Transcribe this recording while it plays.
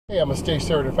Hey, I'm a state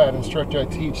certified instructor. I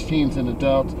teach teens and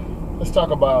adults. Let's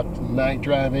talk about night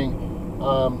driving.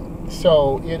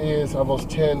 So it is almost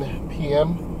 10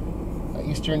 p.m.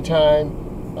 Eastern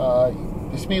time.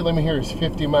 The speed limit here is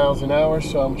 50 miles an hour,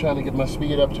 so I'm trying to get my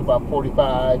speed up to about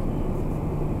 45,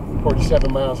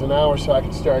 47 miles an hour so I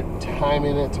can start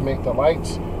timing it to make the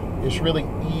lights. It's really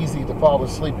easy to fall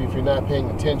asleep if you're not paying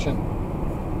attention.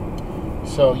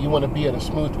 So you want to be at a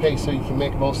smooth pace so you can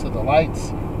make most of the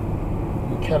lights.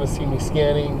 You kind of see me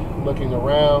scanning, looking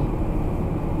around,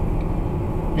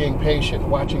 being patient,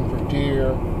 watching for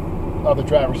deer, other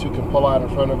drivers who can pull out in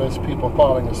front of us, people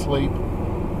falling asleep.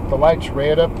 The light's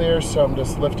red up there, so I'm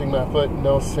just lifting my foot.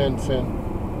 No sense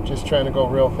in just trying to go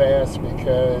real fast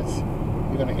because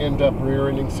you're going to end up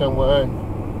rear-ending someone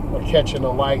or catching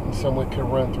a light and someone could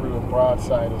run through and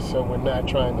broadside us. So we're not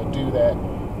trying to do that.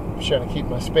 I'm trying to keep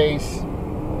my space,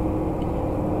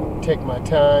 take my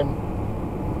time,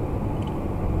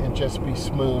 and just be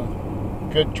smooth.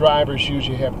 Good drivers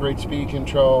usually have great speed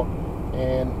control,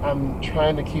 and I'm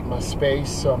trying to keep my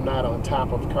space so I'm not on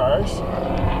top of cars. So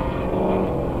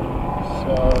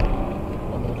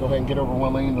I'm going to go ahead and get over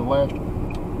one lane to the left,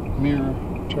 mirror,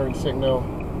 turn signal,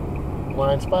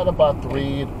 blind spot about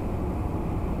 3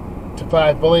 to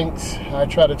 5 blinks. I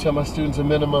try to tell my students a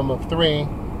minimum of 3,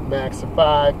 max of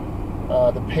 5.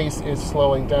 The pace is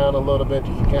slowing down a little bit,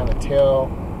 you can kind of tell.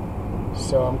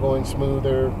 So I'm going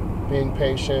smoother, being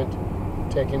patient,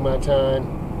 taking my time,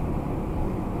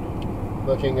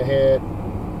 looking ahead.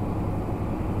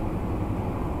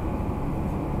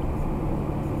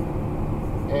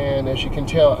 And as you can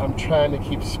tell, I'm trying to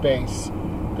keep space.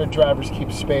 Good drivers keep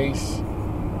space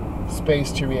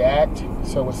to react.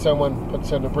 So when someone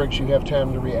puts on the brakes, you have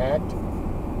time to react.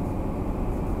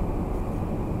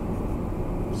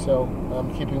 So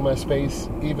I'm keeping my space,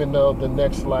 even though the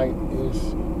next light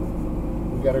is,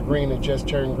 we got a green that just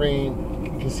turned green.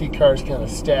 You can see cars kind of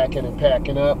stacking and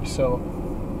packing up. So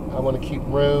I want to keep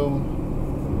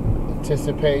room,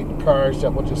 anticipate cars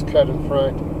that will just cut in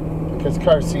front. Because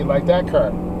cars see like that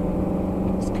car.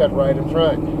 It's cut right in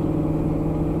front.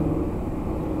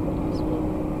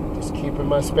 So just keeping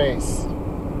my space.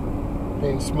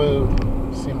 Being smooth.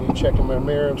 See me checking my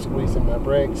mirror, I'm squeezing my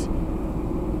brakes.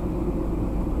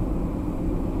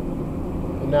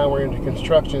 And now we're in the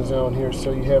construction zone here,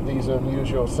 so you have these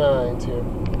unusual signs here.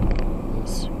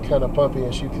 It's kind of bumpy,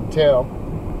 as you can tell.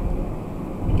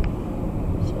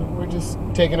 So we're just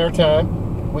taking our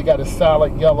time. We got a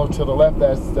solid yellow to the left,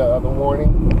 that's the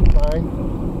warning line.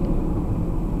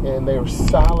 And there are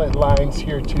solid lines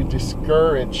here to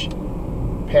discourage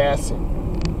passing.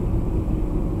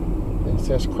 It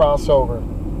says crossover.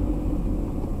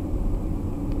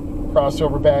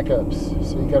 Crossover backups.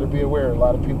 So you got to be aware. A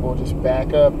lot of people will just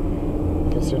back up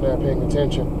because they're not paying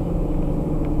attention.